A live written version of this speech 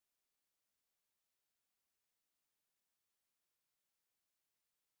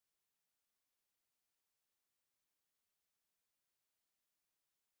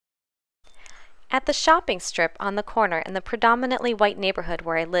At the shopping strip on the corner in the predominantly white neighborhood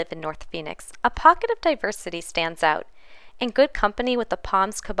where I live in North Phoenix, a pocket of diversity stands out. In good company with the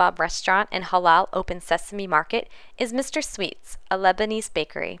Palms Kebab restaurant and Halal Open Sesame Market is Mr. Sweets, a Lebanese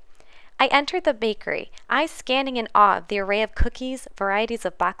bakery. I entered the bakery, eyes scanning in awe of the array of cookies, varieties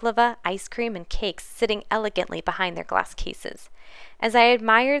of baklava, ice cream, and cakes sitting elegantly behind their glass cases. As I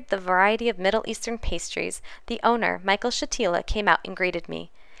admired the variety of Middle Eastern pastries, the owner, Michael Shatila, came out and greeted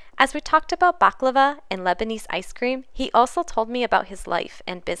me. As we talked about baklava and Lebanese ice cream, he also told me about his life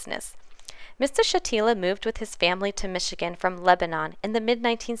and business. Mr. Shatila moved with his family to Michigan from Lebanon in the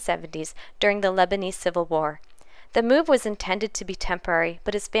mid-1970s during the Lebanese Civil War. The move was intended to be temporary,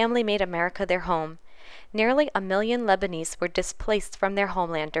 but his family made America their home. Nearly 1 million Lebanese were displaced from their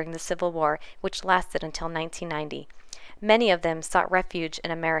homeland during the Civil War, which lasted until 1990. Many of them sought refuge in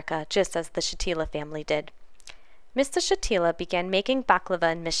America, just as the Shatila family did. Mr. Shatila began making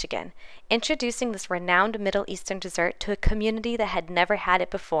baklava in Michigan, introducing this renowned Middle Eastern dessert to a community that had never had it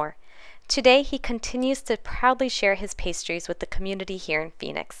before. Today, he continues to proudly share his pastries with the community here in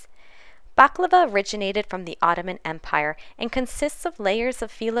Phoenix. Baklava originated from the Ottoman Empire and consists of layers of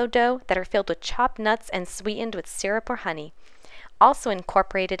phyllo dough that are filled with chopped nuts and sweetened with syrup or honey. Also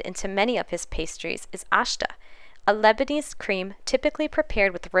incorporated into many of his pastries is ashta, a Lebanese cream typically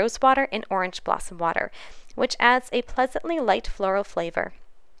prepared with rose water and orange blossom water, which adds a pleasantly light floral flavor.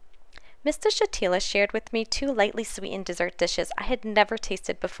 Mr. Shatila shared with me 2 lightly sweetened dessert dishes I had never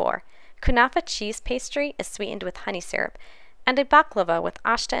tasted before. Kunafa cheese pastry is sweetened with honey syrup, and a baklava with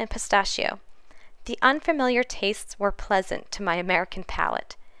ashta and pistachio. The unfamiliar tastes were pleasant to my American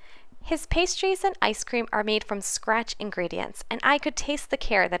palate. His pastries and ice cream are made from scratch ingredients, and I could taste the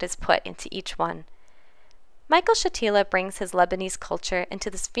care that is put into each one. Michael Shatila brings his Lebanese culture into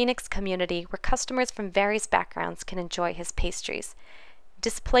this Phoenix community where customers from various backgrounds can enjoy his pastries.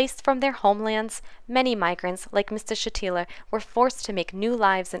 Displaced from their homelands, many migrants, like Mr. Shatila, were forced to make new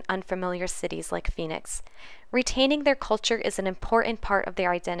lives in unfamiliar cities like Phoenix. Retaining their culture is an important part of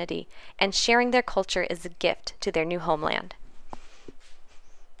their identity, and sharing their culture is a gift to their new homeland.